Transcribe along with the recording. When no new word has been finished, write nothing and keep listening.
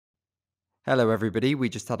Hello, everybody. We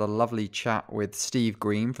just had a lovely chat with Steve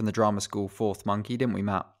Green from the drama school Fourth Monkey, didn't we,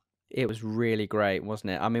 Matt? It was really great,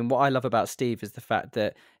 wasn't it? I mean, what I love about Steve is the fact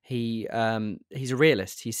that he's a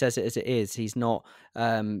realist. He says it as it is. He's not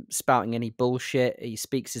spouting any bullshit. He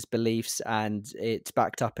speaks his beliefs, and it's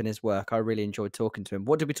backed up in his work. I really enjoyed talking to him.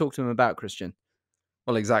 What did we talk to him about, Christian?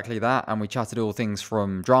 Well, exactly that. And we chatted all things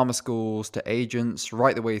from drama schools to agents,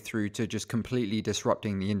 right the way through to just completely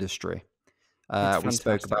disrupting the industry. It's We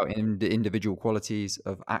spoke fantastic. about the individual qualities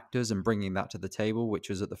of actors and bringing that to the table, which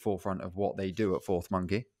was at the forefront of what they do at Fourth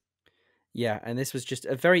Monkey. Yeah, and this was just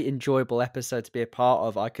a very enjoyable episode to be a part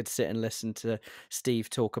of. I could sit and listen to Steve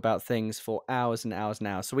talk about things for hours and hours and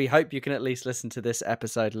hours. So we hope you can at least listen to this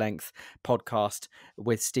episode length podcast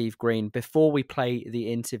with Steve Green. Before we play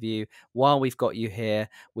the interview, while we've got you here,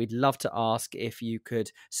 we'd love to ask if you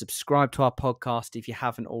could subscribe to our podcast if you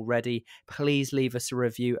haven't already. Please leave us a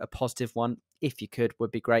review, a positive one. If you could,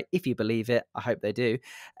 would be great. If you believe it, I hope they do.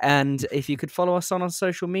 And if you could follow us on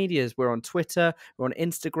social medias, we're on Twitter, we're on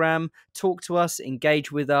Instagram. Talk to us,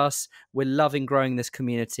 engage with us. We're loving growing this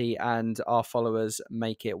community, and our followers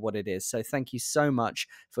make it what it is. So thank you so much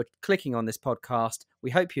for clicking on this podcast.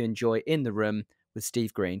 We hope you enjoy In the Room with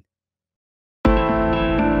Steve Green.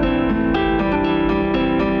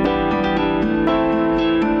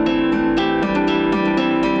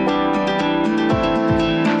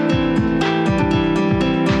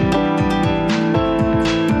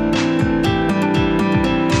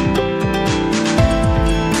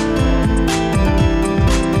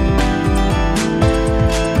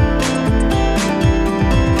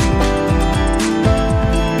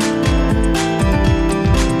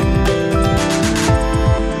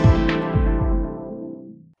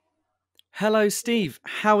 Hello, Steve.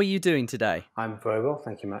 How are you doing today? I'm very well,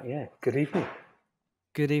 thank you, Matt. Yeah, good evening.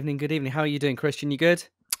 Good evening, good evening. How are you doing, Christian? You good?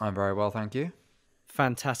 I'm very well, thank you.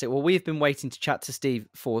 Fantastic. Well, we've been waiting to chat to Steve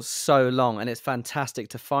for so long, and it's fantastic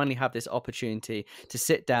to finally have this opportunity to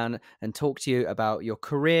sit down and talk to you about your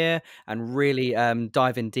career and really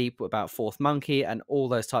dive in deep about Fourth Monkey and all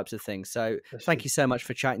those types of things. So thank you so much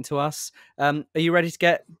for chatting to us. Are you ready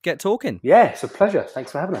to get talking? Yeah, it's a pleasure.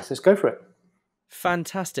 Thanks for having us. Let's go for it.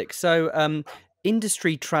 Fantastic. So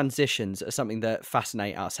industry transitions are something that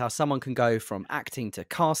fascinate us, how someone can go from acting to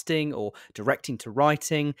casting or directing to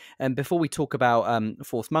writing. And before we talk about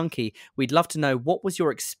Fourth Monkey, we'd love to know, what was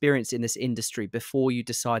your experience in this industry before you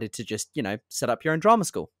decided to just, set up your own drama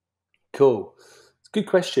school? Cool. It's a good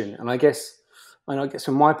question. And I guess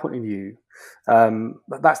from my point of view,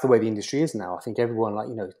 that's the way the industry is now. I think everyone,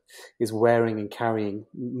 is wearing and carrying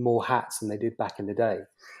more hats than they did back in the day.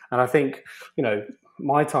 And I think,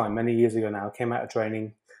 my time many years ago now, came out of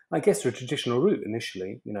training, I guess, through a traditional route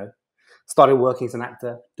initially, started working as an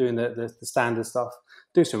actor, doing the standard stuff,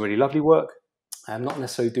 doing some really lovely work. Not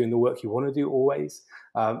necessarily doing the work you want to do always.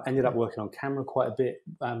 Ended up working on camera quite a bit.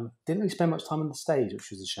 Didn't really spend much time on the stage, which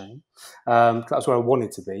was a shame. That's where I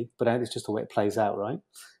wanted to be, but it's just the way it plays out, right?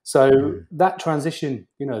 So that transition,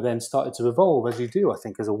 then started to evolve, as you do, I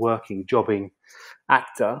think, as a working, jobbing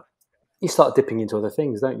actor. You start dipping into other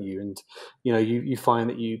things, don't you? And, you find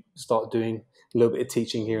that you start doing a little bit of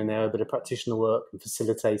teaching here and there, a bit of practitioner work and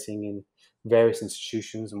facilitating in various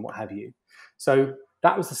institutions and what have you. So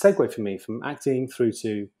that was the segue for me from acting through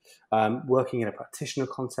to working in a practitioner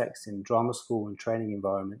context in drama school and training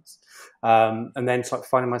environments. And then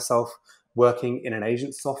finding myself working in an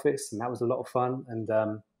agent's office, and that was a lot of fun, and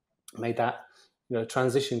made that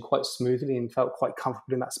transition quite smoothly and felt quite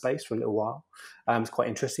comfortable in that space for a little while. It's quite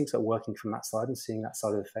interesting, so working from that side and seeing that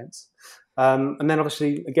side of the fence. And then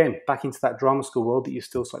obviously, again, back into that drama school world that you're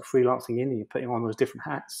still freelancing in and you're putting on those different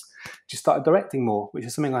hats. Just started directing more, which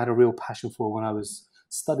is something I had a real passion for when I was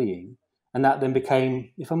studying. And that then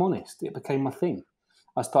became, if I'm honest, it became my thing.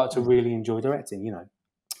 I started to really enjoy directing,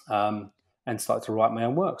 and started to write my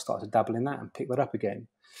own work, started to dabble in that and pick that up again.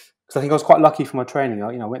 Because I think I was quite lucky for my training.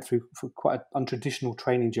 I went through quite an untraditional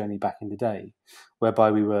training journey back in the day,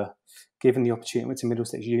 whereby we were given the opportunity, went to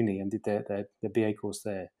Middlesex Uni and did their BA course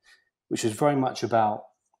there, which was very much about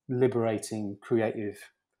liberating creative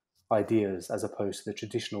ideas as opposed to the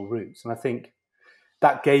traditional routes. And I think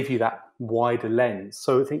that gave you that wider lens.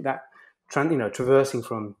 So I think that traversing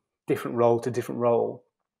from different role to different role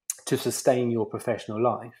to sustain your professional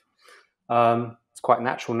life, it's quite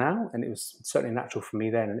natural now, and it was certainly natural for me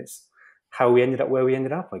then, and it's how we ended up where we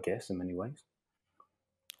ended up, I guess, in many ways.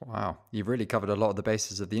 Wow, you've really covered a lot of the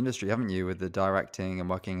bases of the industry, haven't you, with the directing and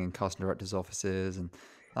working in casting directors' offices, and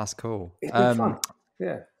that's cool. It's been fun.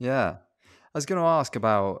 Yeah. I was going to ask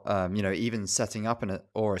about, even setting up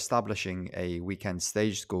or establishing a weekend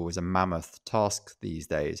stage school is a mammoth task these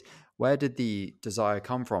days. Where did the desire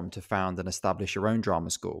come from to found and establish your own drama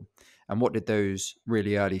school? And what did those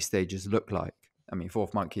really early stages look like? I mean,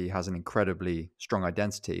 Fourth Monkey has an incredibly strong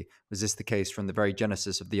identity. Was this the case from the very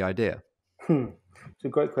genesis of the idea? It's a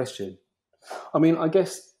great question. I mean, I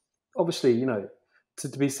guess, obviously,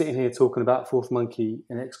 to be sitting here talking about Fourth Monkey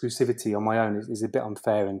and exclusivity on my own is a bit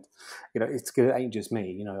unfair. And, it ain't just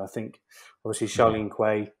me. I think, obviously, Charleen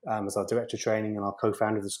Qwaye as our director of training and our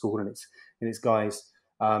co-founder of the school and its guys,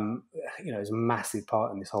 is a massive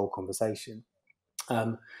part in this whole conversation.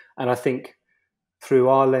 And I think through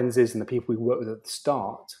our lenses and the people we worked with at the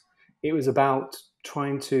start, it was about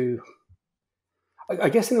trying to, I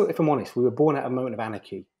guess, if I'm honest, we were born at a moment of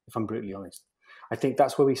anarchy, if I'm brutally honest. I think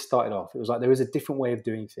that's where we started off. It was like there is a different way of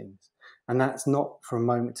doing things. And that's not for a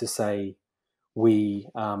moment to say we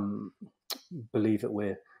believe that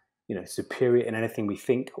we're, superior in anything we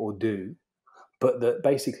think or do, but that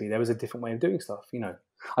basically there was a different way of doing stuff.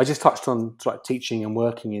 I just touched on like teaching and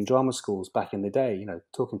working in drama schools back in the day,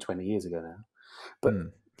 talking 20 years ago now.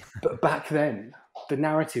 But back then, the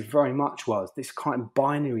narrative very much was this kind of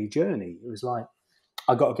binary journey. It was like,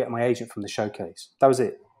 I got to get my agent from the showcase. That was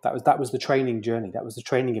it. That was the training journey. That was the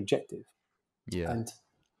training objective. Yeah. And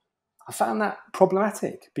I found that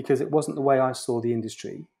problematic because it wasn't the way I saw the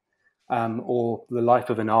industry or the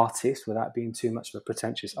life of an artist, without being too much of a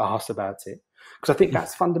pretentious arse about it. Because I think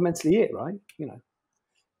that's fundamentally it, right?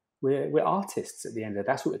 We're artists at the end of it.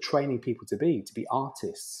 That's what we're training people to be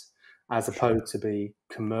artists, as opposed to be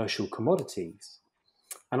commercial commodities.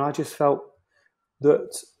 And I just felt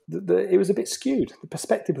that it was a bit skewed. The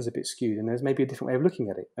perspective was a bit skewed, and there's maybe a different way of looking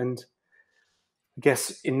at it. And I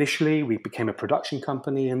guess initially we became a production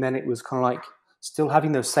company, and then it was kind of like still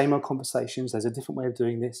having those same old conversations. There's a different way of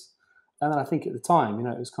doing this. And then I think at the time,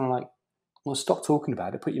 it was kind of like, well, stop talking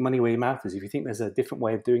about it. Put your money where your mouth is. If you think there's a different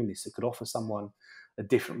way of doing this that could offer someone a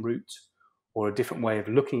different route or a different way of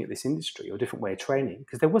looking at this industry or a different way of training,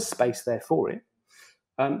 because there was space there for it,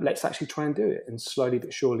 let's actually try and do it. And slowly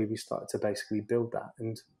but surely we started to basically build that.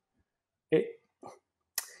 And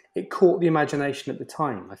it caught the imagination at the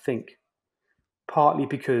time, I think, partly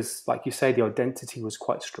because, like you say, the identity was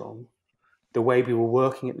quite strong. The way we were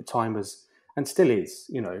working at the time was, and still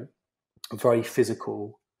is, very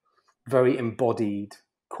physical, very embodied,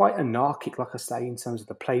 quite anarchic, like I say, in terms of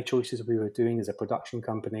the play choices we were doing as a production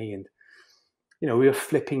company. And, we were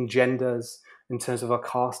flipping genders in terms of our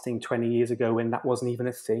casting 20 years ago when that wasn't even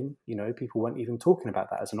a thing. People weren't even talking about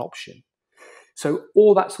that as an option. So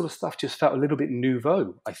all that sort of stuff just felt a little bit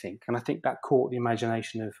nouveau, I think. And I think that caught the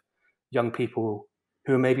imagination of young people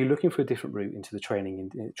who are maybe looking for a different route into the training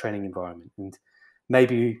environment. And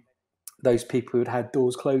maybe those people who had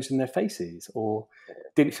doors closed in their faces or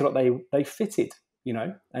didn't feel like they fitted,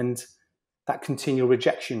 and that continual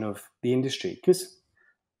rejection of the industry. Because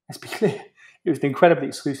let's be clear, it was an incredibly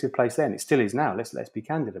exclusive place then. It still is now. Let's be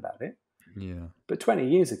candid about it. Yeah. But 20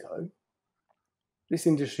 years ago, this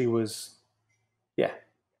industry was,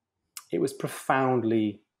 it was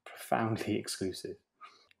profoundly exclusive.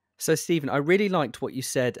 So, Stephen, I really liked what you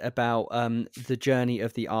said about the journey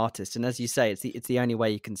of the artist, and as you say, it's the only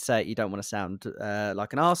way you can say it. You don't want to sound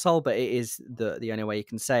like an arsehole, but it is the only way you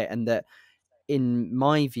can say it. And that, in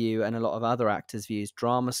my view, and a lot of other actors' views,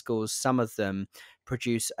 drama schools, some of them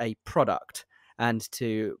produce a product. And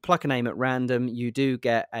to pluck a name at random, you do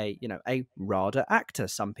get a RADA actor,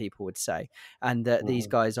 some people would say, and that these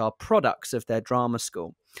guys are products of their drama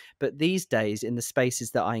school. But these days, in the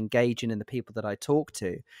spaces that I engage in and the people that I talk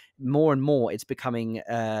to, more and more it's becoming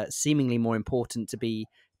seemingly more important to be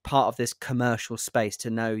part of this commercial space, to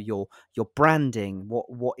know your branding,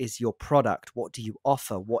 what is your product, what do you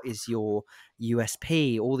offer, what is your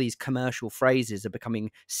USP. All these commercial phrases are becoming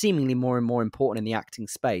seemingly more and more important in the acting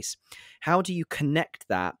space. How do you connect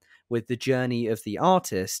that with the journey of the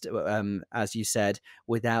artist, as you said,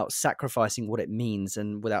 without sacrificing what it means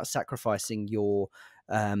and without sacrificing your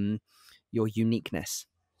uniqueness?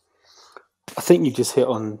 I think you just hit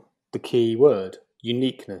on the key word,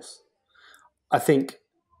 uniqueness. I think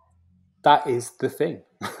that is the thing.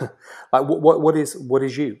 Like what is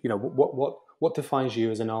you? What defines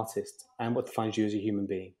you as an artist and what defines you as a human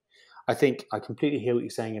being? I think I completely hear what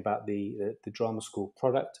you're saying about the drama school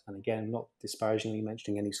product. And again, not disparagingly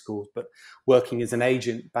mentioning any schools, but working as an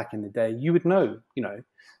agent back in the day, you would know,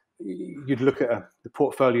 you'd look at the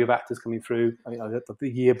portfolio of actors coming through,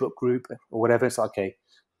 the yearbook group or whatever. It's like, okay,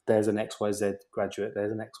 there's an XYZ graduate,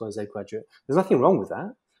 there's an XYZ graduate. There's nothing wrong with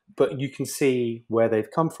that, but you can see where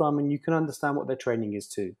they've come from and you can understand what their training is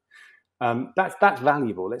too. That's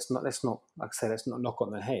valuable. Let's not, like I say, let's not knock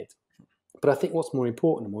on their head. But I think what's more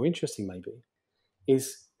important and more interesting maybe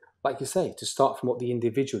is like you say, to start from what the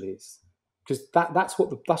individual is, because that's what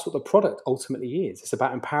the product ultimately is. It's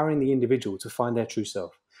about empowering the individual to find their true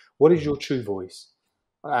self. What is your true voice?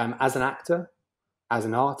 As an actor, as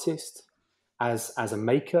an artist, as a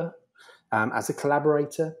maker, as a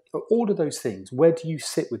collaborator, all of those things. Where do you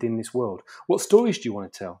sit within this world? What stories do you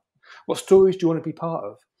want to tell? What stories do you want to be part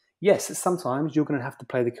of? Yes, sometimes you're going to have to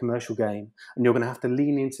play the commercial game, and you're going to have to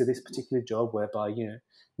lean into this particular job whereby,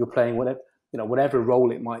 you're playing whatever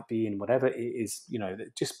role it might be, and whatever it is,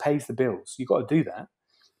 that just pays the bills. You've got to do that.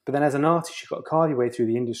 But then as an artist, you've got to carve your way through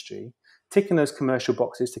the industry, ticking those commercial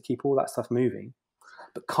boxes to keep all that stuff moving,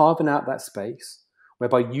 but carving out that space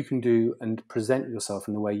whereby you can do and present yourself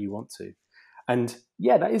in the way you want to. And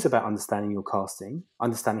yeah, that is about understanding your casting,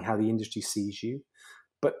 understanding how the industry sees you,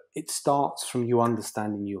 but it starts from you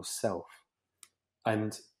understanding yourself.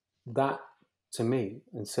 And that, to me,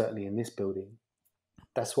 and certainly in this building,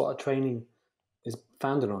 that's what our training is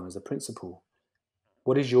founded on as a principle.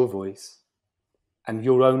 What is your voice? And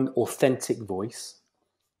your own authentic voice.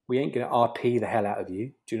 We ain't going to RP the hell out of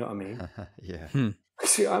you. Do you know what I mean? Yeah.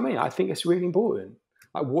 See what I mean? I think it's really important.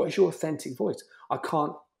 Like, what is your authentic voice? I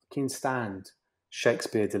can't stand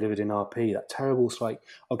Shakespeare delivered in RP. That terrible, it's like,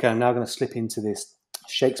 okay, I'm now going to slip into this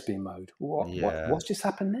Shakespeare mode. What's just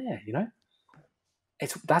happened there?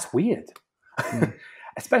 That's weird,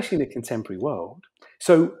 especially in the contemporary world.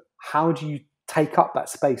 So how do you take up that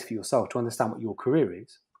space for yourself to understand what your career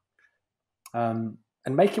is, and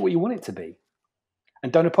make it what you want it to be?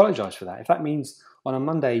 And don't apologize for that. If that means on a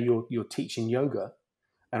Monday you're teaching yoga,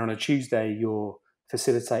 and on a Tuesday you're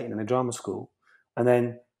facilitating in a drama school, and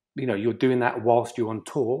then you're doing that whilst you're on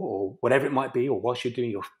tour or whatever it might be, or whilst you're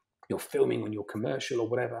doing your filming on your commercial or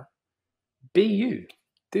whatever, be you,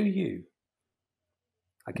 do you,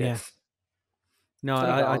 I guess. Yeah. No, I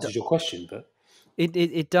think that answers your question, but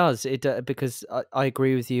it does. Because I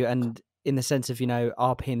agree with you, and in the sense of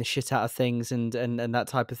RPing the shit out of things and that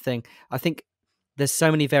type of thing. I think there's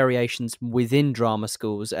so many variations within drama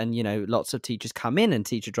schools, and lots of teachers come in and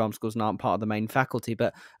teach at drama schools and aren't part of the main faculty,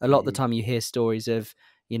 but a lot of the time you hear stories of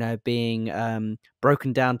being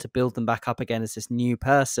broken down to build them back up again as this new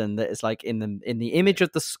person that is like in the image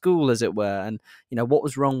of the school, as it were. And what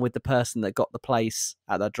was wrong with the person that got the place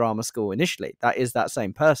at that drama school initially? That is that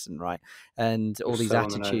same person, right? And all these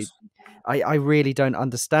attitudes, I really don't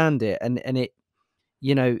understand it. And it,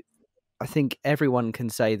 I think everyone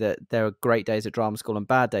can say that there are great days at drama school and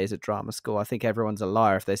bad days at drama school. I think everyone's a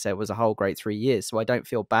liar if they say it was a whole great 3 years. So I don't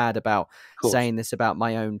feel bad about saying this about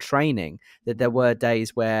my own training, that there were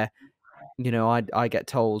days where, I get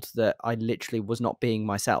told that I literally was not being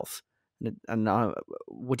myself. And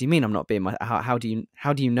what do you mean I'm not being how do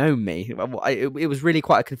you know me? It was really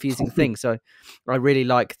quite a confusing thing. So I really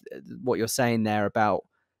like what you're saying there about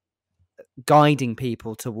guiding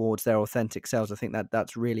people towards their authentic selves. I think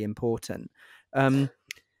that's really important.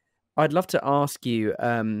 I'd love to ask you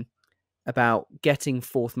about getting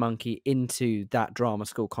Fourth Monkey into that drama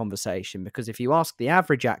school conversation, because if you ask the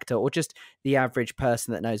average actor or just the average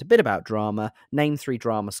person that knows a bit about drama, name 3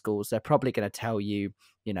 drama schools, they're probably going to tell you,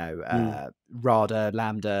 RADA,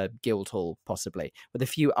 Lambda, Guildhall, possibly, with a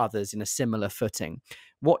few others in a similar footing.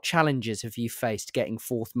 What challenges have you faced getting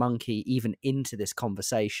Fourth Monkey even into this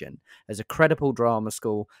conversation as a credible drama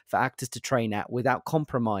school for actors to train at without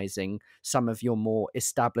compromising some of your more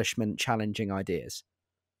establishment challenging ideas?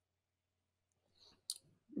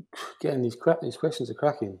 Again, these questions are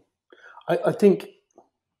cracking. I think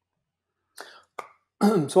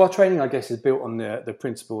so. Our training, I guess, is built on the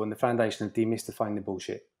principle and the foundation of demystifying the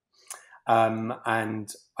bullshit. And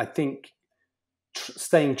I think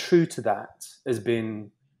staying true to that has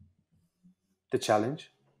been the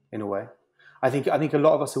challenge, in a way. I think a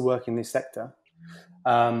lot of us who work in this sector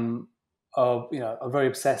are very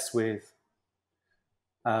obsessed with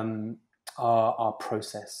our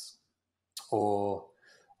process or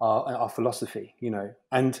our philosophy,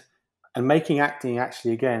 and making acting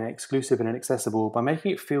actually, again, exclusive and inaccessible by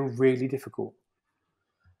making it feel really difficult,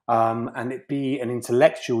 and it be an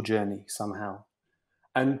intellectual journey somehow.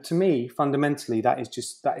 And to me, fundamentally,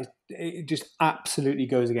 it just absolutely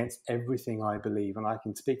goes against everything I believe, and I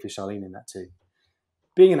can speak for Charleen in that too.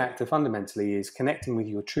 Being an actor fundamentally is connecting with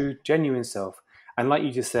your true, genuine self, and like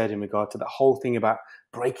you just said in regard to the whole thing about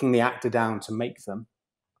breaking the actor down to make them,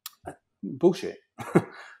 bullshit.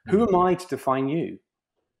 Who am I to define you?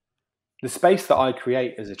 The space that I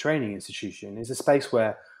create as a training institution is a space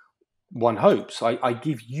where one hopes I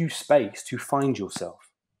give you space to find yourself,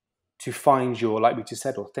 to find your, like we just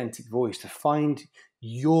said, authentic voice, to find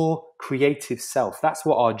your creative self. That's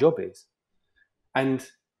what our job is. And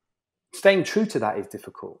staying true to that is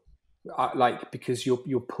difficult. because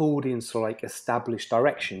you're pulled into like established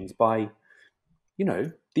directions by, you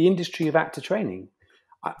know, the industry of actor training.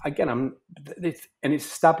 And it's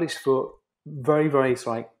established for very, very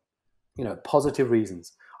like, you know, positive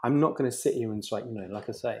reasons. I'm not going to sit here and like, you know, like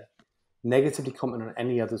I say, negatively comment on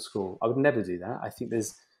any other school. I would never do that. I think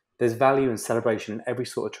there's value and celebration in every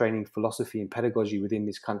sort of training, philosophy and pedagogy within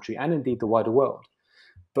this country and indeed the wider world.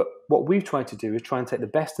 But what we've tried to do is try and take the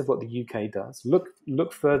best of what the UK does,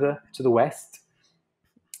 look further to the West,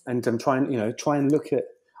 and try and look at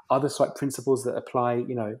other like principles that apply,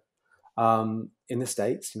 you know, in the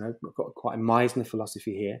States. You know, we've got quite a Meisner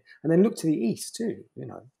philosophy here, and then look to the East too. You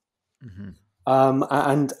know,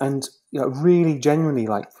 and you know, really genuinely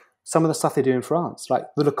like some of the stuff they do in France, like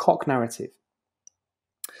the Lecoq narrative.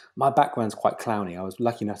 My background's quite clowny. I was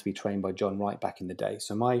lucky enough to be trained by John Wright back in the day,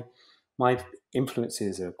 so my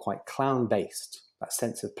influences are quite clown-based. That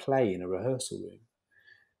sense of play in a rehearsal room,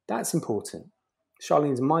 that's important.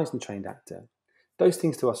 Charleen's a Meisner-trained actor. Those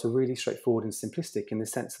things to us are really straightforward and simplistic in the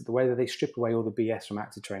sense that the way that they strip away all the BS from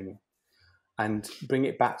actor training and bring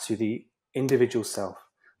it back to the individual self.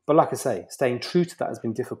 But like I say, staying true to that has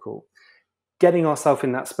been difficult. Getting ourselves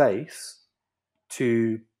in that space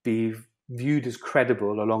to be viewed as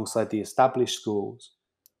credible alongside the established schools,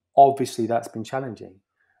 obviously that's been challenging.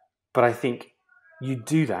 But I think you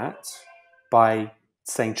do that by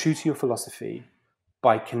staying true to your philosophy,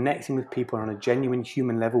 by connecting with people on a genuine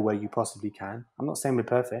human level where you possibly can. I'm not saying we're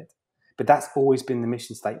perfect, but that's always been the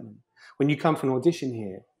mission statement. When you come for an audition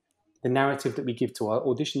here, the narrative that we give to our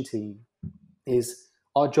audition team is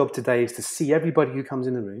our job today is to see everybody who comes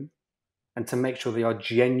in the room and to make sure they are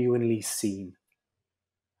genuinely seen.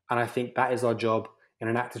 And I think that is our job in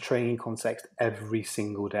an actor training context every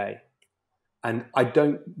single day. And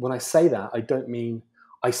when I say that, I don't mean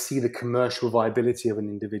I see the commercial viability of an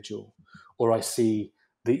individual or I see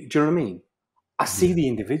do you know what I mean? I see the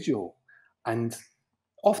individual. And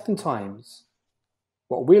oftentimes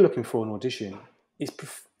what we're looking for in audition is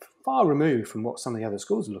far removed from what some of the other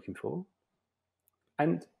schools are looking for.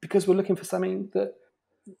 And because we're looking for something that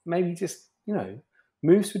maybe just, you know,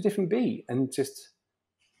 moves to a different beat and just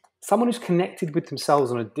someone who's connected with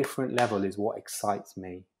themselves on a different level is what excites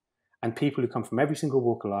me. And people who come from every single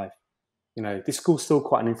walk of life, you know, this school's still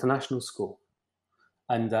quite an international school.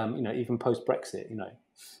 And, you know, even post-Brexit, you know,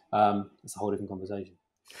 it's a whole different conversation.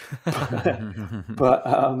 but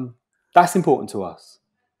that's important to us.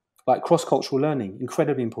 Like cross-cultural learning,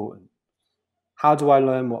 incredibly important. How do I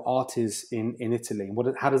learn what art is in Italy?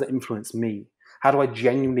 How does that influence me? How do I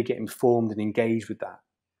genuinely get informed and engage with that?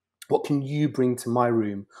 What can you bring to my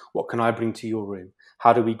room? What can I bring to your room?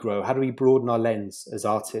 How do we grow? How do we broaden our lens as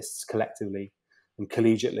artists collectively and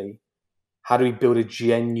collegiately? How do we build a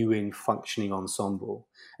genuine functioning ensemble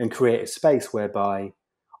and create a space whereby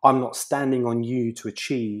I'm not standing on you to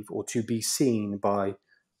achieve or to be seen by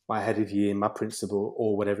my head of year, my principal,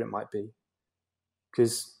 or whatever it might be?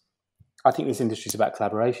 Because I think this industry is about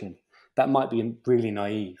collaboration. That might be really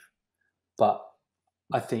naive, but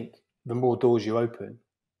I think the more doors you open,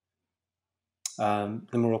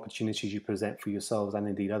 the more opportunities you present for yourselves and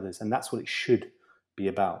indeed others. And that's what it should be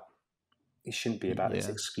about. It shouldn't be about this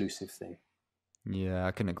exclusive thing. Yeah,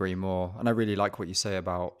 I couldn't agree more. And I really like what you say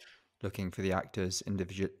about looking for the actors'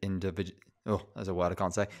 there's a word I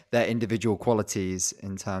can't say, their individual qualities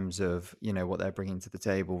in terms of, you know, what they're bringing to the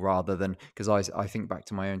table, rather than, because I think back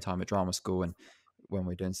to my own time at drama school and when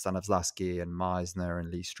we're doing Stanislavski and Meisner and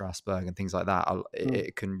Lee Strasberg and things like that,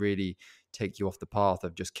 it can really take you off the path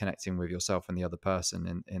of just connecting with yourself and the other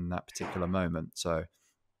person in that particular moment. So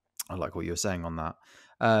I like what you were saying on that.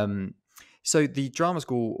 So the drama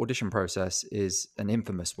school audition process is an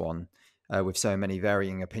infamous one with so many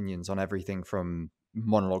varying opinions on everything from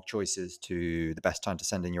monologue choices to the best time to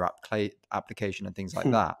send in your application and things like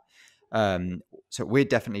that. So we'd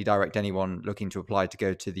definitely direct anyone looking to apply to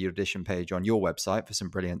go to the audition page on your website for some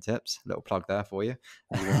brilliant tips. Little plug there for you.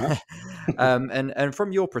 And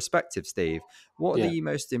from your perspective, Steve, what are the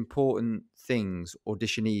most important things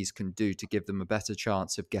auditionees can do to give them a better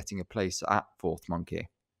chance of getting a place at Fourth Monkey?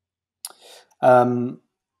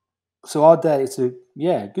 So our day, it's a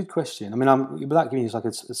good question. I mean, without giving you like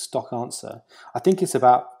a stock answer, I think it's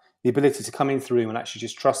about the ability to come into the room and actually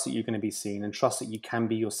just trust that you're going to be seen and trust that you can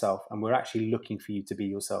be yourself, and we're actually looking for you to be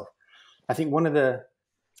yourself. I think one of the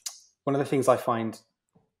things I find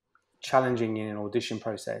challenging in an audition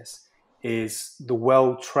process is the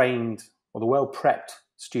well-trained or the well-prepped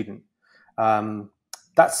student.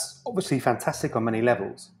 That's obviously fantastic on many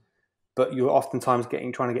levels, but you're oftentimes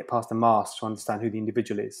trying to get past the mask to understand who the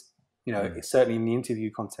individual is. You know, it's certainly in the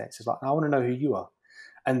interview context, it's like, I want to know who you are.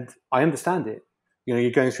 And I understand it,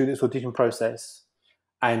 You're going through this audition process,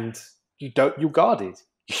 and you're guarded.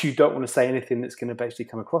 You don't want to say anything that's going to basically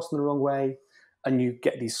come across in the wrong way, and you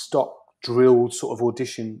get these stock drilled sort of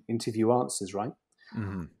audition interview answers, right?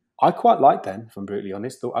 Mm-hmm. I quite like them, if I'm brutally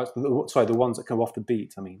honest. The ones that come off the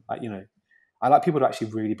beat. I mean, I like people to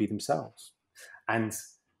actually really be themselves and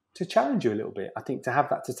to challenge you a little bit. I think to have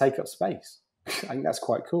that to take up space, I think that's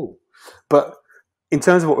quite cool. But in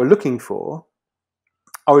terms of what we're looking for,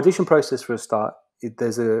 our audition process for a start,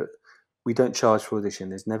 we don't charge for audition.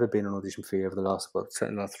 There's never been an audition fee over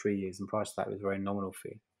certainly the last 3 years. And prior to that, it was a very nominal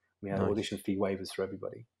fee. We had audition fee waivers for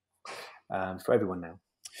everybody, for everyone now.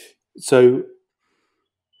 So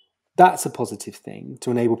that's a positive thing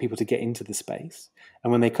to enable people to get into the space.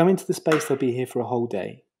 And when they come into the space, they'll be here for a whole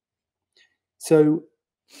day. So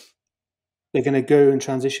they're going to go and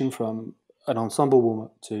transition from an ensemble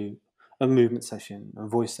warm-up to a movement session, a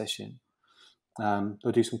voice session. They'll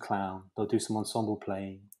do some clown. They'll do some ensemble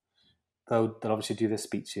playing. They'll obviously do their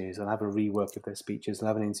speeches. They'll have a rework of their speeches. They'll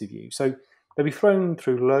have an interview. So they'll be thrown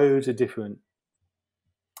through loads of different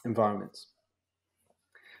environments.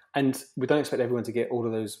 And we don't expect everyone to get all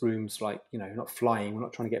of those rooms, like, not flying. We're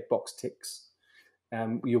not trying to get box ticks.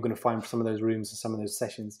 You're going to find some of those rooms and some of those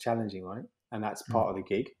sessions challenging, right? And that's part of the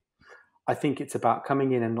gig. I think it's about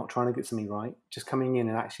coming in and not trying to get something right, just coming in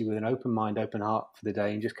and actually with an open mind, open heart for the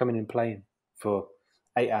day, and just coming in and playing for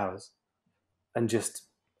 8 hours, and just,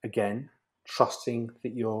 again, trusting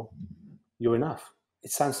that you're enough.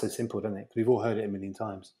 It sounds so simple, doesn't it? Because we've all heard it a million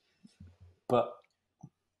times. But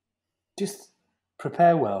just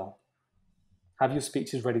prepare well, have your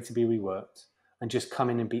speeches ready to be reworked, and just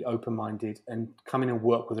come in and be open-minded and come in and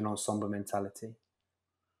work with an ensemble mentality.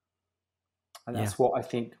 And that's what I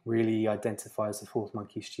think really identifies the Fourth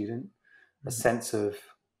Monkey student, a sense of,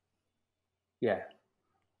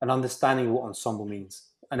 an understanding of what ensemble means.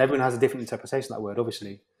 And everyone has a different interpretation of that word,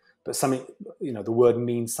 obviously, but something, the word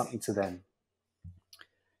means something to them.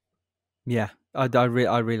 Yeah, I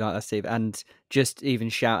really like that, Steve. And just even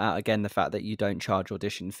shout out again the fact that you don't charge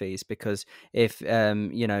audition fees, because if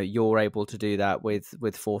you're able to do that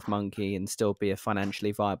with Fourth Monkey and still be a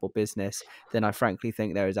financially viable business, then I frankly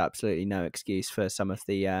think there is absolutely no excuse for some of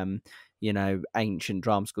the ancient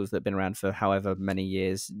drama schools that have been around for however many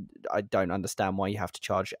years. I don't understand why you have to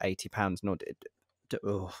charge £80.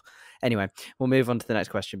 Anyway, we'll move on to the next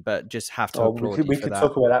question, but just have to applaud you for that.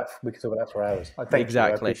 Talk about that. We could talk about that for hours. I thank you.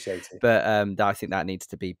 I appreciate it. But I think that needs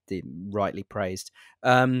to be rightly praised.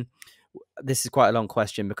 This is quite a long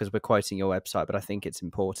question because we're quoting your website, but I think it's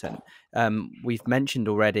important. We've mentioned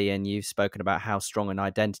already, and you've spoken about how strong an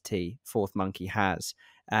identity Fourth Monkey has,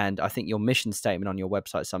 and I think your mission statement on your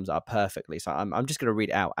website sums it up perfectly. So I'm just going to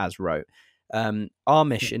read it out as wrote. Our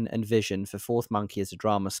mission and vision for Fourth Monkey as a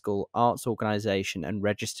drama school, arts organisation and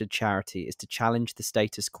registered charity is to challenge the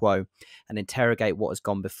status quo and interrogate what has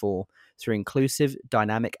gone before through inclusive,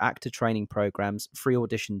 dynamic actor training programs, free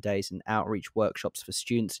audition days and outreach workshops for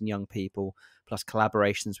students and young people, plus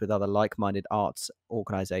collaborations with other like-minded arts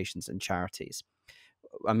organisations and charities.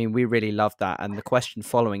 I mean, we really love that. And the question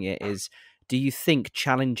following it is, do you think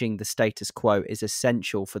challenging the status quo is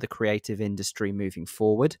essential for the creative industry moving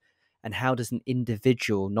forward? And how does an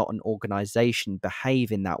individual, not an organisation,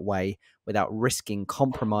 behave in that way without risking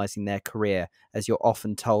compromising their career, as you're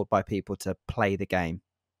often told by people to play the game?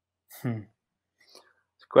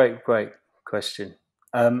 Great question.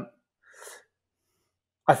 I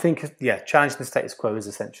think, challenging the status quo is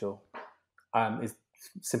essential. Is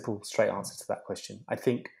simple, straight answer to that question. I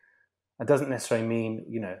think it doesn't necessarily mean,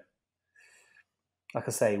 like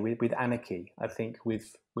I say, with anarchy, I think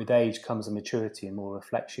with age comes a maturity and more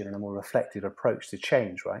reflection and a more reflective approach to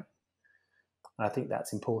change, right? And I think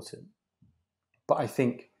that's important. But I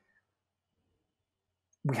think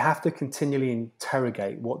we have to continually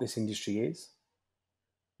interrogate what this industry is,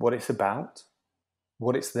 what it's about,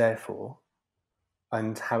 what it's there for,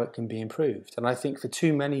 and how it can be improved. And I think for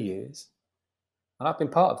too many years, and I've been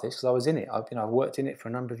part of this because I was in it, I've worked in it for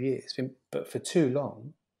a number of years, but for too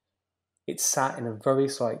long, it's sat in a very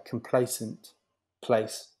complacent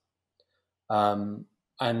place. And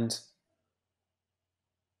I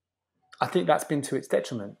think that's been to its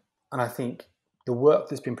detriment. And I think the work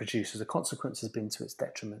that's been produced as a consequence has been to its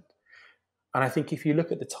detriment. And I think if you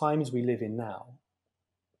look at the times we live in now,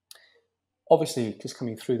 obviously just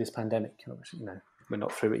coming through this pandemic, we're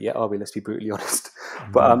not through it yet, are we? Let's be brutally honest.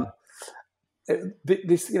 But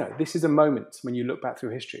this is a moment when you look back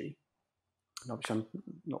through history. Which I'm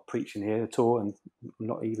not preaching here at all, and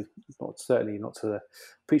certainly not to the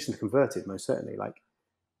preaching to converted. Most certainly, like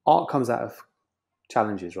art comes out of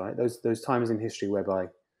challenges, right? Those times in history whereby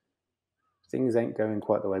things ain't going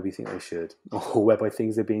quite the way we think they should, or whereby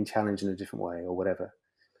things are being challenged in a different way, or whatever.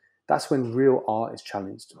 That's when real art is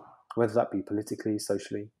challenged, whether that be politically,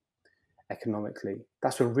 socially, economically.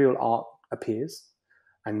 That's when real art appears,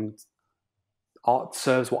 and art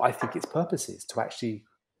serves what I think its purpose is, to actually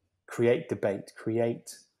create debate,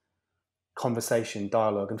 create conversation,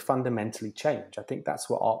 dialogue, and fundamentally change. I think that's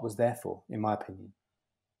what art was there for, in my opinion.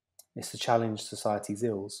 It's to challenge society's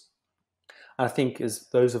ills. And I think as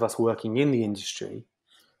those of us working in the industry,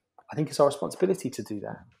 I think it's our responsibility to do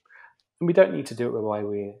that. And we don't need to do it by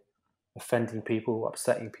we're offending people,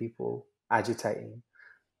 upsetting people, agitating.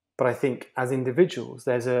 But I think as individuals,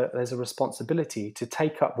 there's a responsibility to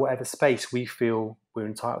take up whatever space we feel we're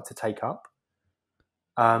entitled to take up,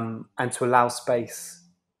 and to allow space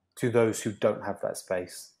to those who don't have that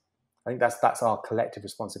space. I think that's our collective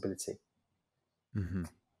responsibility. Mm-hmm.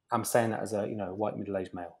 I'm saying that as a white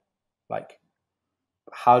middle-aged male. Like,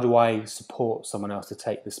 how do I support someone else to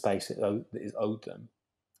take the space that is owed them?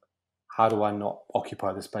 How do I not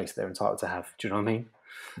occupy the space they're entitled to have? Do you know what I mean?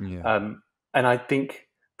 Yeah. And I think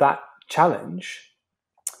that challenge,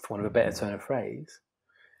 for want of a better turn of phrase,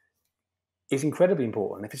 is incredibly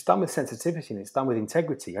important. If it's done with sensitivity and it's done with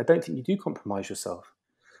integrity, I don't think you do compromise yourself.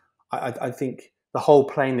 I think the whole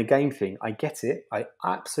playing the game thing, I get it. I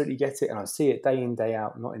absolutely get it. And I see it day in, day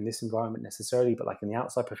out, not in this environment necessarily, but like in the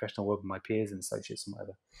outside professional world with my peers and associates and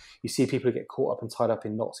whatever. You see people who get caught up and tied up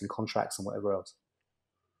in knots and contracts and whatever else.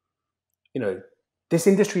 This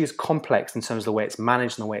industry is complex in terms of the way it's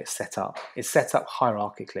managed and the way it's set up. It's set up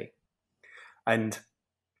hierarchically. And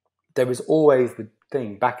there was always the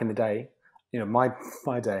thing back in the day, my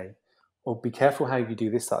day, or be careful how you do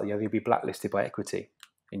this, that, or the other, you'll be blacklisted by equity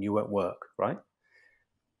and you won't work, right?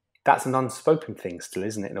 That's an unspoken thing still,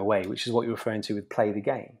 isn't it, in a way, which is what you're referring to with play the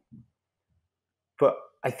game. But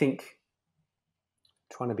I think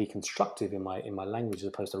trying to be constructive in my language as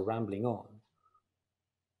opposed to rambling on,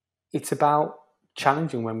 it's about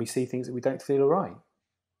challenging when we see things that we don't feel are right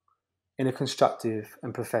in a constructive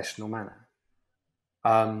and professional manner.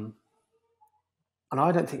 And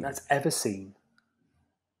I don't think that's ever seen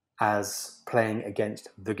as playing against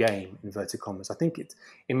the game, inverted commas. I think it's,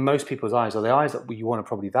 in most people's eyes, or the eyes that you want to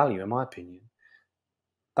probably value, in my opinion,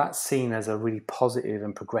 that's seen as a really positive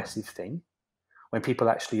and progressive thing. When people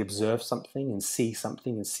actually observe something and see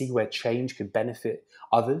where change could benefit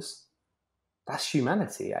others, that's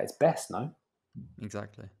humanity at its best, no?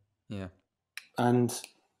 Exactly. Yeah. And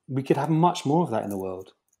we could have much more of that in the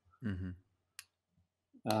world, Mm-hmm.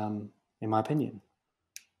 In my opinion.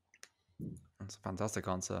 That's a fantastic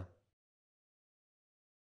answer.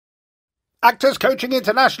 Actors Coaching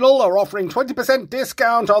International are offering 20%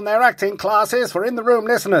 discount on their acting classes for In The Room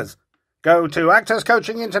listeners. Go to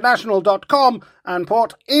actorscoachinginternational.com and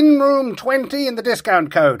put INROOM20 in the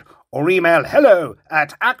discount code, or email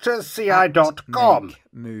hello@actorsci.com. Make,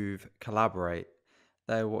 move, collaborate.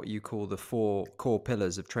 They're what you call the 4 core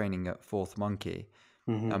pillars of training at Fourth Monkey.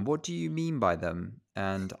 Mm-hmm. And what do you mean by them,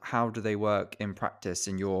 and how do they work in practice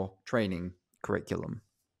in your training curriculum?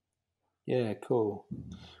 Yeah, cool.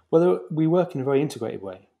 Well, we work in a very integrated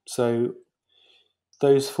way. So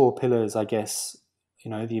those 4 pillars, I guess,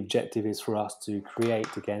 the objective is for us to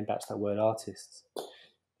create, again, back to that word, artists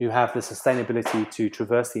who have the sustainability to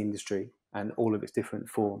traverse the industry and all of its different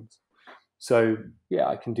forms. So, yeah,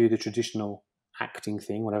 I can do the traditional acting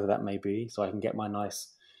thing, whatever that may be. So I can get my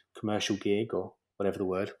nice commercial gig, or whatever the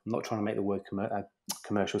word. I'm not trying to make the word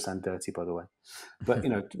commercial sound dirty, by the way. But,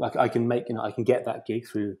 like I can get that gig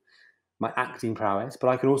through my acting prowess, but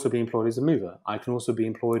I can also be employed as a mover. I can also be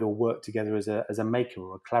employed or work together as a maker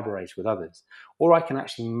or a collaborator with others. Or I can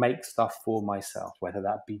actually make stuff for myself, whether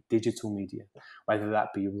that be digital media, whether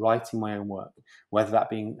that be writing my own work, whether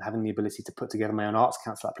that be having the ability to put together my own Arts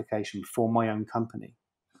Council application for my own company.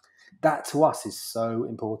 That to us is so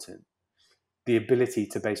important. The ability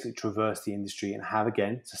to basically traverse the industry and have,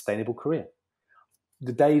 again, sustainable career.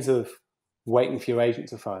 The days of waiting for your agent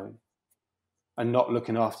to phone and not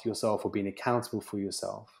looking after yourself or being accountable for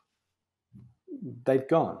yourself, they've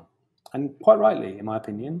gone. And quite rightly, in my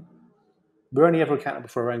opinion, we're only ever accountable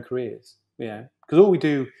for our own careers. Because all we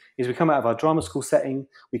do is we come out of our drama school setting,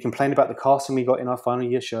 we complain about the casting we got in our final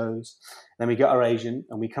year shows, then we get our agent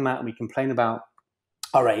and we come out and we complain about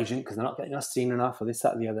our agent because they're not getting us seen enough, or this,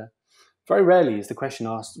 that, and the other. Very rarely is the question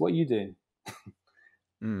asked, what are you doing?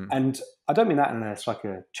 And I don't mean that in a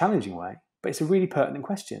challenging way, but it's a really pertinent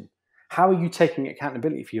question. How are you taking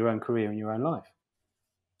accountability for your own career and your own life?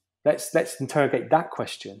 Let's interrogate that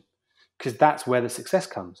question, because that's where the success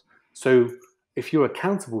comes. So if you're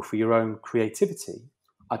accountable for your own creativity,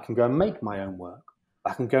 I can go and make my own work.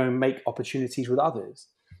 I can go and make opportunities with others.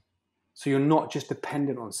 So you're not just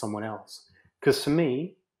dependent on someone else. Because for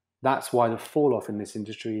me, that's why the fall off in this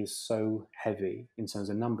industry is so heavy in terms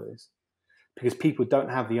of numbers, because people don't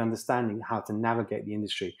have the understanding how to navigate the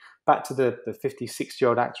industry. Back to the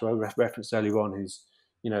 56-year-old actor I referenced earlier on, who's,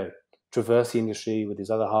 traversed the industry with his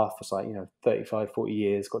other half for 35, 40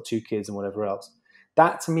 years, got 2 kids and whatever else.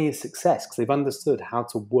 That to me is success, because they've understood how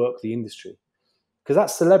to work the industry. Because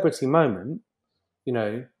that celebrity moment,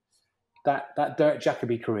 that Derek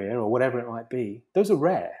Jacobi career or whatever it might be, those are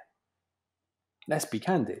rare. Let's be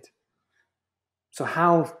candid. So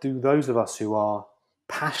how do those of us who are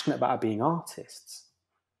passionate about being artists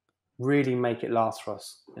really make it last for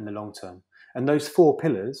us in the long term? And those 4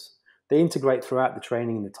 pillars, they integrate throughout the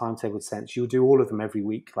training in the timetable sense. You'll do all of them every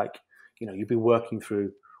week. You'll be working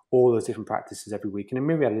through all those different practices every week in a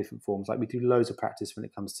myriad of different forms. Like we do loads of practice when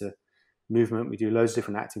it comes to movement. We do loads of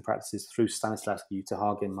different acting practices through Stanislavski to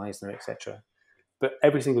Hagen, Meisner, etc. But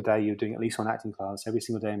every single day you're doing at least one acting class, every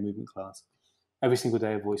single day a movement class, every single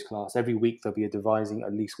day a voice class. Every week there'll be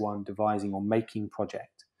at least one devising or making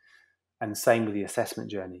project. And same with the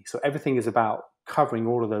assessment journey. So everything is about covering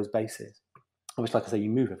all of those bases. Which, like I say, you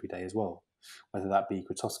move every day as well, whether that be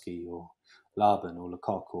Grotowski or Laban or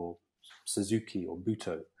Lecoq or Suzuki or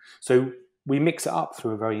Buto. So we mix it up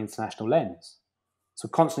through a very international lens. So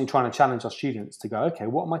constantly trying to challenge our students to go, okay,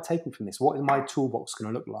 what am I taking from this? What is my toolbox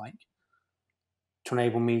going to look like to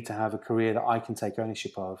enable me to have a career that I can take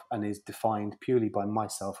ownership of and is defined purely by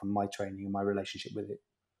myself and my training and my relationship with it?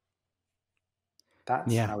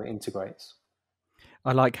 That's how it integrates.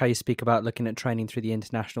 I like how you speak about looking at training through the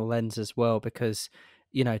international lens as well, because,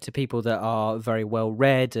 to people that are very well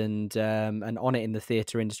read and on it in the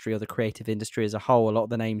theatre industry or the creative industry as a whole, a lot of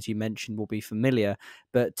the names you mentioned will be familiar,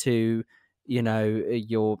 but to,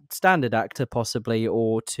 your standard actor possibly,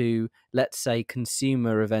 or to, let's say,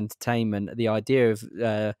 consumer of entertainment, the idea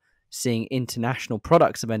of seeing international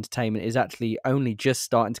products of entertainment is actually only just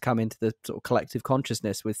starting to come into the sort of collective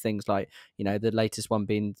consciousness, with things like, the latest one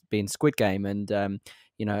being Squid Game, and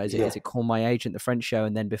is it Call My Agent, the French show,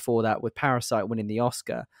 and then before that with Parasite winning the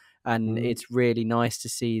Oscar. And it's really nice to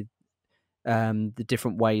see the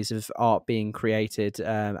different ways of art being created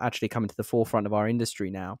actually coming to the forefront of our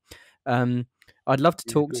industry now. I'd love to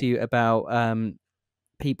talk to you about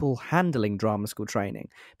people handling drama school training,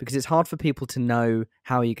 because it's hard for people to know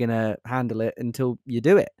how you're going to handle it until you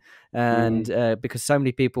do it. And because so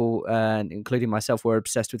many people, including myself, were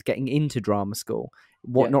obsessed with getting into drama school,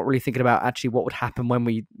 not really thinking about actually what would happen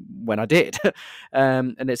when I did.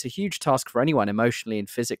 And it's a huge task for anyone, emotionally and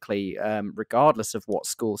physically, regardless of what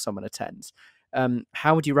school someone attends.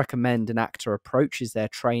 How would you recommend an actor approaches their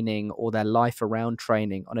training or their life around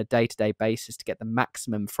training on a day-to-day basis to get the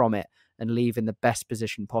maximum from it and leave in the best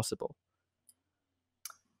position possible?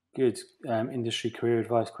 Good industry career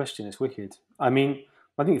advice question. It's wicked. I mean,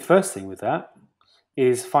 I think the first thing with that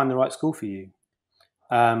is find the right school for you.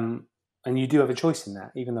 And you do have a choice in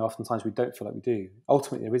that, even though oftentimes we don't feel like we do.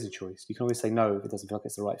 Ultimately, there is a choice. You can always say no if it doesn't feel like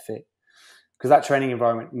it's the right fit. Because that training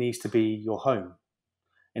environment needs to be your home.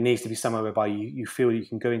 It needs to be somewhere whereby you feel you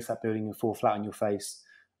can go into that building and fall flat on your face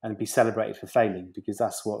and be celebrated for failing, because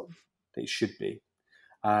that's what it should be.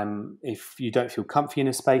 If you don't feel comfy in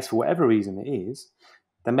a space for whatever reason it is,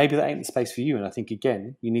 then maybe that ain't the space for you. And I think,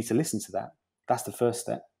 again, you need to listen to that. That's the first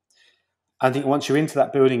step. I think once you're into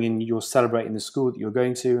that building and you're celebrating the school that you're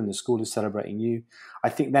going to and the school is celebrating you, I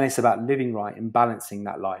think then it's about living right and balancing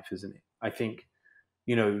that life, isn't it? I think,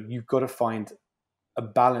 you've got to find a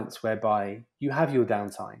balance whereby you have your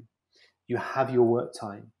downtime, you have your work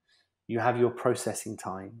time, you have your processing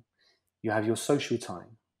time, you have your social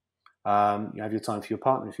time. You have your time for your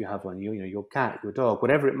partner if you have one, your cat, your dog,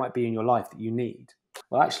 whatever it might be in your life that you need.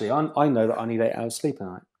 Well, actually, I know that I need 8 hours sleep a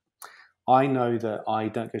night. I know that I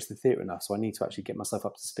don't go to the theatre enough, so I need to actually get myself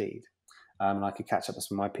up to speed. And I could catch up with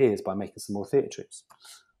some of my peers by making some more theatre trips.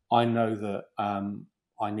 I know that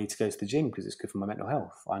I need to go to the gym because it's good for my mental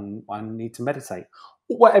health. I need to meditate,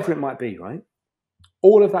 whatever it might be, right?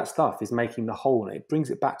 All of that stuff is making the whole, and it brings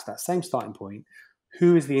it back to that same starting point.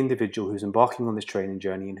 Who is the individual who's embarking on this training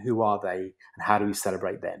journey, and who are they, and how do we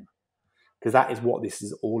celebrate them? Because that is what this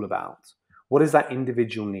is all about. What does that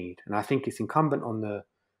individual need? And I think it's incumbent on the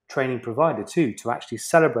training provider too to actually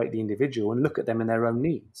celebrate the individual and look at them and their own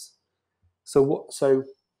needs. So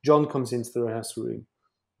John comes into the rehearsal room,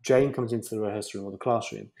 Jane comes into the rehearsal room or the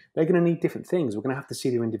classroom. They're going to need different things. We're going to have to see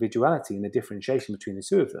their individuality and the differentiation between the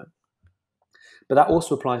two of them. But that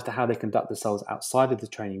also applies to how they conduct themselves outside of the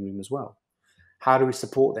training room as well. How do we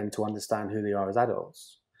support them to understand who they are as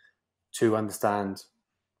adults, to understand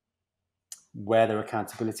where their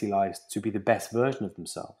accountability lies to be the best version of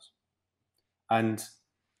themselves? And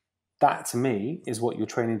that to me is what your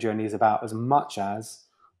training journey is about, as much as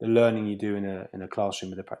the learning you do in a classroom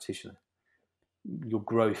with a practitioner. Your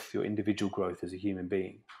growth, your individual growth as a human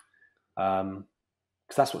being,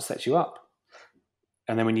 because that's what sets you up.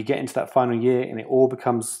 And then when you get into that final year and it all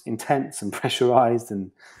becomes intense and pressurized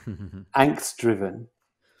and angst driven,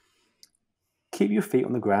 keep your feet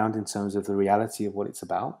on the ground in terms of the reality of what it's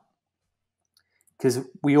about. Because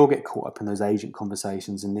we all get caught up in those agent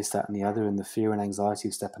conversations and this, that, and the other, and the fear and anxiety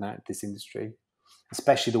of stepping out of this industry,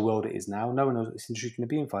 especially the world it is now. No one knows what this industry is going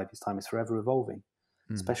to be in 5 years' time. It's forever evolving,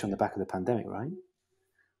 especially on the back of the pandemic, right?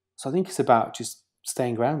 So I think it's about just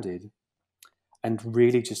staying grounded and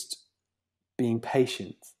really just being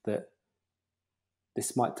patient that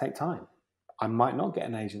this might take time. I might not get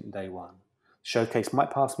an agent on day one. Showcase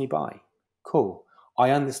might pass me by. Cool.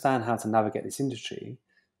 I understand how to navigate this industry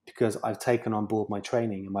because I've taken on board my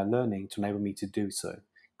training and my learning to enable me to do so,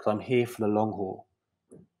 because I'm here for the long haul.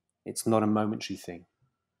 It's not a momentary thing.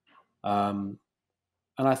 And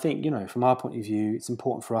I think, from our point of view, it's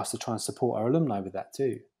important for us to try and support our alumni with that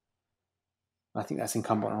too. I think that's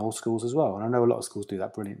incumbent on all schools as well. And I know a lot of schools do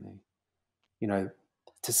that brilliantly.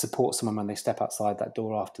 To support someone when they step outside that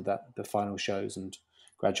door after the final shows and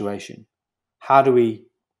graduation. How do we,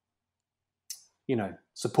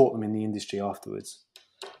 support them in the industry afterwards?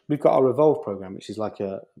 We've got our Evolve program, which is like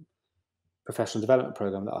a professional development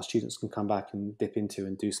program that our students can come back and dip into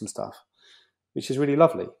and do some stuff, which is really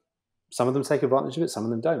lovely. Some of them take advantage of it, some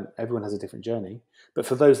of them don't. Everyone has a different journey. But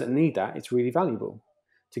for those that need that, it's really valuable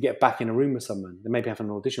to get back in a room with someone. They maybe have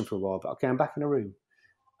an audition for a while, but okay, I'm back in a room.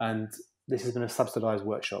 And this has been a subsidised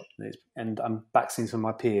workshop. And I'm back seeing some of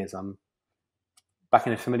my peers. I'm back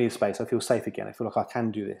in a familiar space. I feel safe again. I feel like I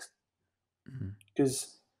can do this.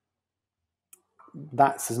 Because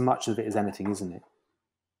that's as much of it as anything, isn't it?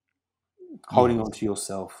 Holding on to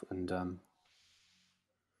yourself and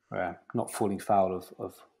not falling foul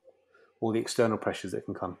of all the external pressures that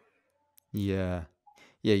can come. Yeah,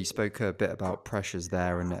 you spoke a bit about pressures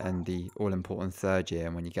there and the all-important third year,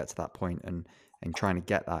 and when you get to that point and trying to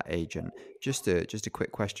get that agent. Just a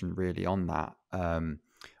quick question really on that.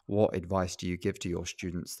 What advice do you give to your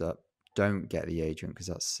students that don't get the agent?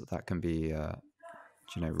 Because that can be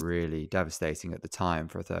really devastating at the time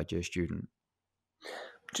for a third year student.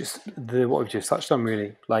 Just what we've just touched on,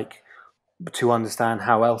 really, like to understand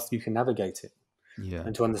how else you can navigate it,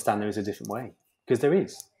 and to understand there is a different way, because there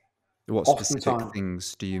is. What specific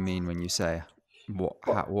things do you mean when you say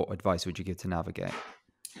what advice would you give to navigate?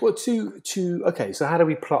 Well, okay, so how do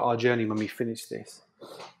we plot our journey when we finish this,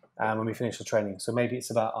 when we finish the training? So maybe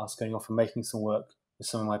it's about us going off and making some work with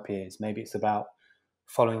some of my peers. Maybe it's about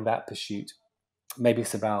following that pursuit. Maybe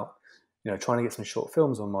it's about trying to get some short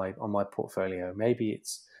films on my portfolio. Maybe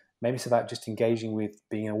it's about just engaging with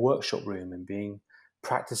being in a workshop room and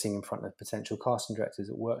practicing in front of potential casting directors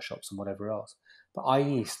at workshops and whatever else. But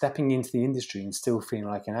i.e. stepping into the industry and still feeling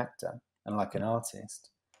like an actor and like an artist,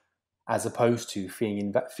 as opposed to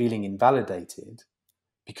feeling invalidated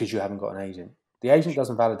because you haven't got an agent. The agent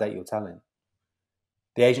doesn't validate your talent.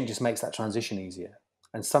 The agent just makes that transition easier.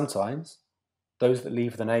 And sometimes those that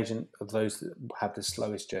leave with an agent are those that have the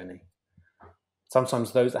slowest journey.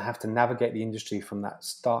 Sometimes those that have to navigate the industry from that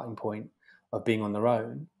starting point of being on their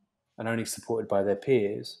own and only supported by their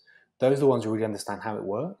peers, those are the ones who really understand how it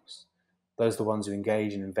works. Those are the ones who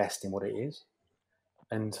engage and invest in what it is.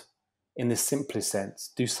 And in the simplest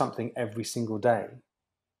sense, do something every single day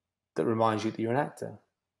that reminds you that you're an actor.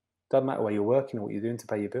 Doesn't matter where you're working or what you're doing to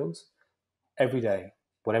pay your bills. Every day,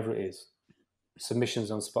 whatever it is, submissions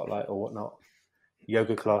on Spotlight or whatnot,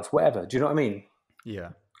 yoga class, whatever. Do you know what I mean? Yeah.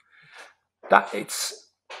 That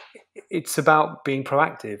it's about being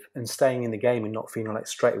proactive and staying in the game and not feeling like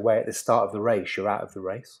straight away at the start of the race you're out of the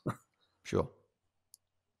race. Sure.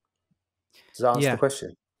 Does that answer the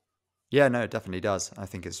question? Yeah, no, it definitely does. I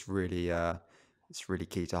think it's really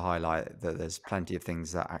key to highlight that there's plenty of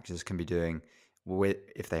things that actors can be doing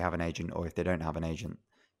if they have an agent or if they don't have an agent.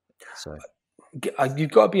 So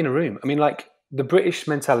you've got to be in a room. I mean, like the British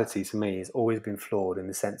mentality to me has always been flawed in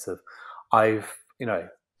the sense of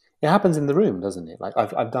it happens in the room, doesn't it? Like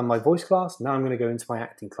I've done my voice class, now I'm going to go into my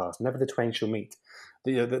acting class. Never the twain shall meet.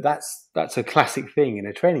 That's a classic thing in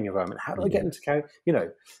a training environment. How do I get them to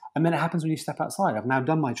go? And then it happens when you step outside. I've now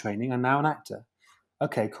done my training. I'm now an actor.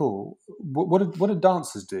 Okay, cool. What do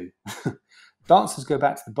dancers do? Dancers go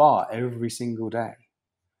back to the bar every single day,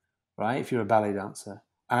 right? If you're a ballet dancer.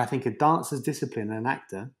 And I think a dancer's discipline and an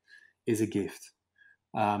actor is a gift.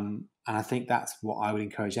 And I think that's what I would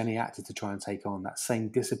encourage any actor to try and take on, that same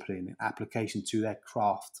discipline and application to their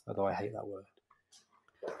craft, although I hate that word.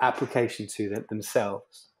 Application to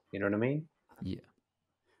themselves. You know what I mean? Yeah.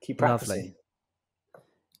 keep practicing. Lovely.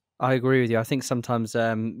 I agree with you. I think sometimes,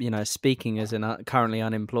 speaking as a currently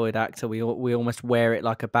unemployed actor, we almost wear it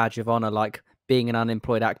like a badge of honor, like being an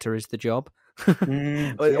unemployed actor is the job.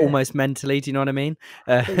 Almost mentally, do you know what I mean?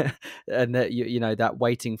 And that that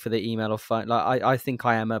waiting for the email or phone. Like I think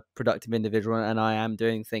I am a productive individual and I am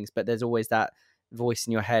doing things, but there's always that voice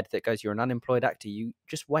in your head that goes, "You're an unemployed actor. You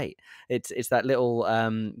just wait." It's that little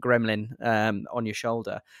gremlin on your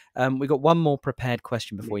shoulder. We got one more prepared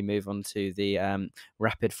question before we move on to the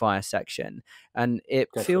rapid fire section, and it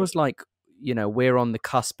feels like we're on the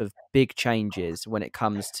cusp of big changes when it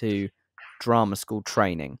comes to drama school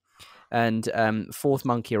training. And Fourth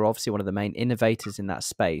Monkey are obviously one of the main innovators in that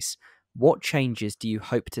space. What changes do you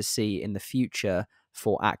hope to see in the future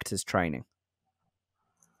for actors training?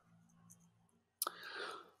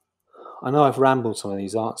 I know I've rambled some of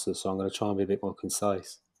these answers, so I'm going to try and be a bit more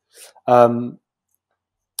concise. A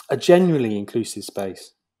genuinely inclusive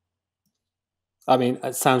space. I mean,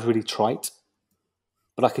 it sounds really trite,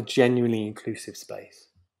 but like a genuinely inclusive space.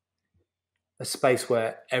 A space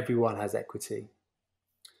where everyone has equity.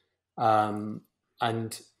 Training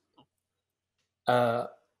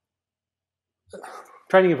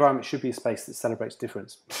environment should be a space that celebrates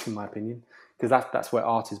difference, in my opinion, because that's where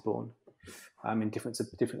art is born. In different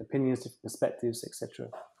opinions, different perspectives, etc.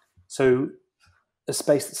 So a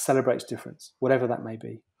space that celebrates difference, whatever that may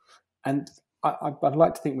be. And I'd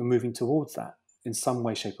like to think we're moving towards that in some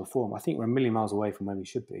way, shape or form. I think we're a million miles away from where we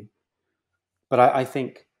should be. But I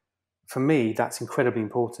think, for me, that's incredibly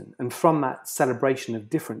important. And from that celebration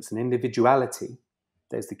of difference and individuality,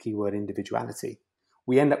 there's the key word, individuality,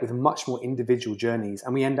 we end up with much more individual journeys,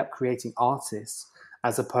 and we end up creating artists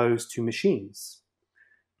as opposed to machines.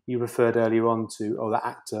 You referred earlier on to, the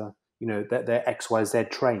actor, they're XYZ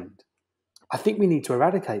trained. I think we need to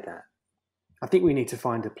eradicate that. I think we need to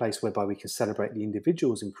find a place whereby we can celebrate the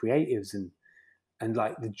individuals and creatives and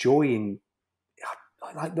like the joy in,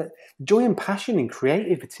 like the joy and passion in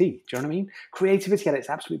creativity. Do you know what I mean? Creativity at its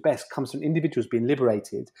absolute best comes from individuals being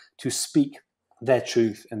liberated to speak their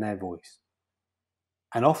truth and their voice.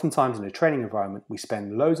 And oftentimes in a training environment, we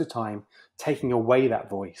spend loads of time taking away that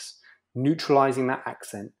voice, neutralizing that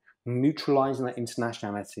accent, neutralizing that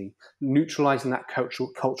internationality, neutralizing that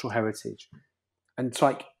cultural heritage. And it's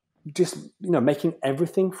like just, making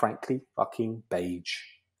everything, frankly, fucking beige.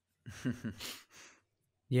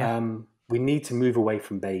 Yeah. We need to move away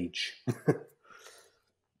from beige.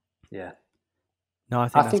 Yeah. No, I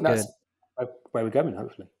think that's where we're going,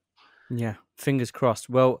 hopefully. Yeah, fingers crossed.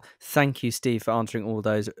 Well, thank you, Steve, for answering all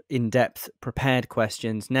those in-depth, prepared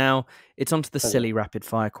questions. Now, it's on to the silly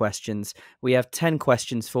rapid-fire questions. We have 10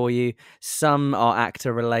 questions for you. Some are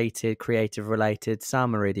actor-related, creative-related.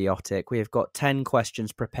 Some are idiotic. We have got 10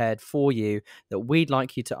 questions prepared for you that we'd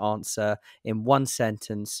like you to answer in one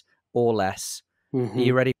sentence or less. Mm-hmm. Are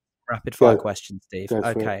you ready for rapid-fire questions, Steve?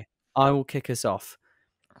 Okay, I will kick us off.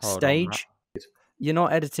 Stage, you're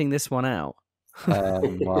not editing this one out.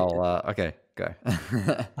 Okay, go.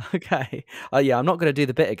 Okay. Yeah, I'm not going to do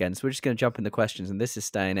the bit again, so we're just going to jump in the questions, and this is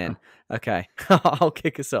staying in. Okay, I'll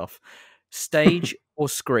kick us off. Stage or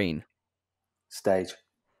screen? Stage.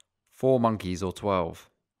 4 monkeys or 12?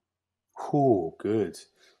 Oh, good.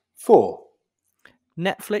 4.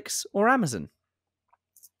 Netflix or Amazon?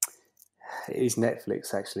 It is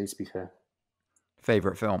Netflix, actually, to be fair.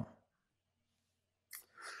 Favorite film?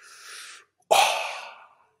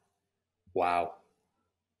 Wow.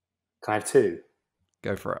 Can I have 2?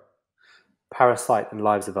 Go for it. Parasite and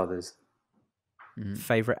Lives of Others. Mm-hmm.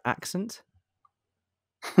 Favorite accent?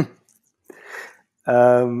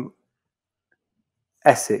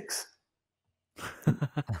 Essex.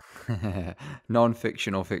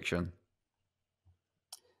 Non-fiction or fiction?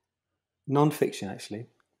 Non-fiction, actually.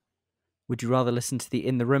 Would you rather listen to the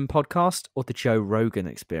In the Room podcast or the Joe Rogan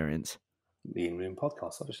Experience? The In the Room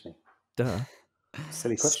podcast, obviously. Duh.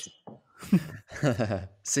 Silly question.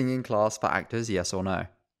 Singing class for actors, yes or no?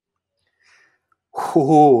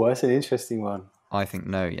 Oh, that's an interesting one. I think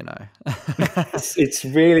no, it's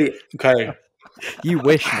really okay. You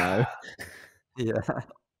wish no. Yeah.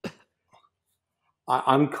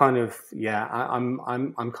 I'm kind of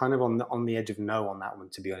I'm kind of on the edge of no on that one,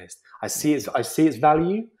 to be honest. I see its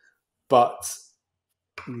value, but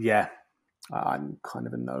yeah, I'm kind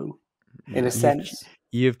of a no in a sense.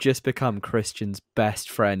 You've just become Christian's best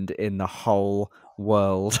friend in the whole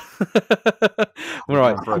world.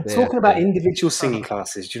 Right. I'm talking about individual singing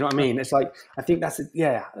classes. Do you know what I mean? It's like, I think there's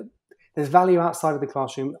value outside of the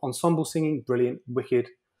classroom. Ensemble singing, brilliant, wicked.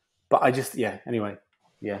 But anyway.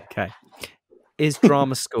 Yeah. Okay. Is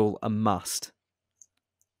drama school a must?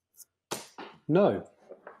 No.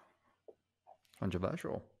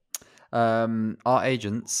 Controversial. Are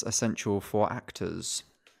agents essential for actors?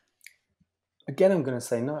 Again, I'm going to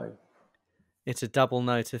say no. It's a double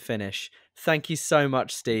no to finish. Thank you so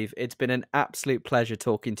much, Steve. It's been an absolute pleasure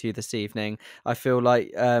talking to you this evening. I feel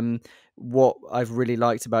like what I've really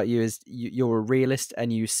liked about you is you're a realist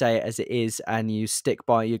and you say it as it is and you stick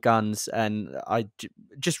by your guns. And I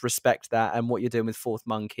just respect that. And what you're doing with Fourth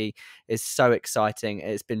Monkey is so exciting.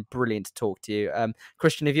 It's been brilliant to talk to you.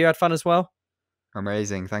 Christian, have you had fun as well?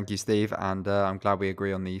 Amazing. Thank you, Steve. And I'm glad we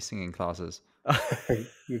agree on the singing classes. I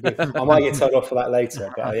might get told off for that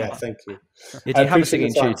later, but yeah, thank you. Do you have a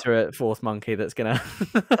singing tutor at Fourth Monkey that's going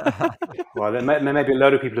to... Well, there may be a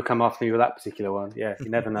load of people who come after me with that particular one. Yeah, you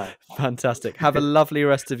never know. Fantastic. Have a lovely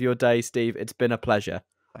rest of your day, Steve. It's been a pleasure.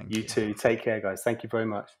 Thank you too. Take care, guys. Thank you very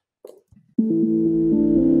much.